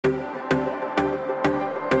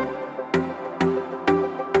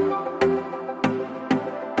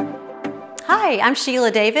Hi, I'm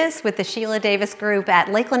Sheila Davis with the Sheila Davis Group at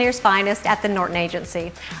Lake Lanier's finest at the Norton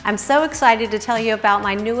Agency. I'm so excited to tell you about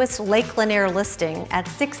my newest Lake Lanier listing at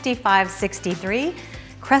 6563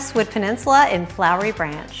 Crestwood Peninsula in Flowery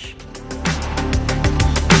Branch.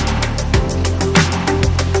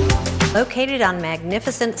 Located on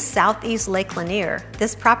magnificent southeast Lake Lanier,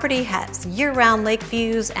 this property has year-round lake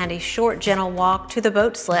views and a short, gentle walk to the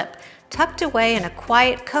boat slip, tucked away in a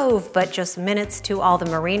quiet cove, but just minutes to all the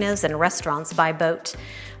marinas and restaurants by boat.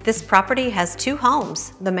 This property has two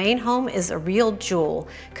homes. The main home is a real jewel,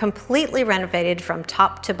 completely renovated from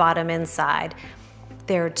top to bottom inside.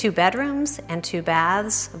 There are 2 bedrooms and 2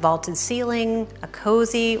 baths, vaulted ceiling, a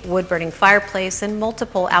cozy wood-burning fireplace, and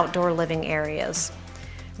multiple outdoor living areas.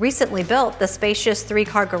 Recently built, the spacious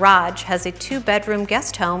 3-car garage has a 2-bedroom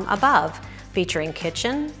guest home above, featuring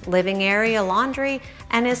kitchen, living area, laundry,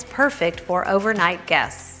 and is perfect for overnight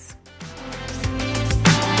guests.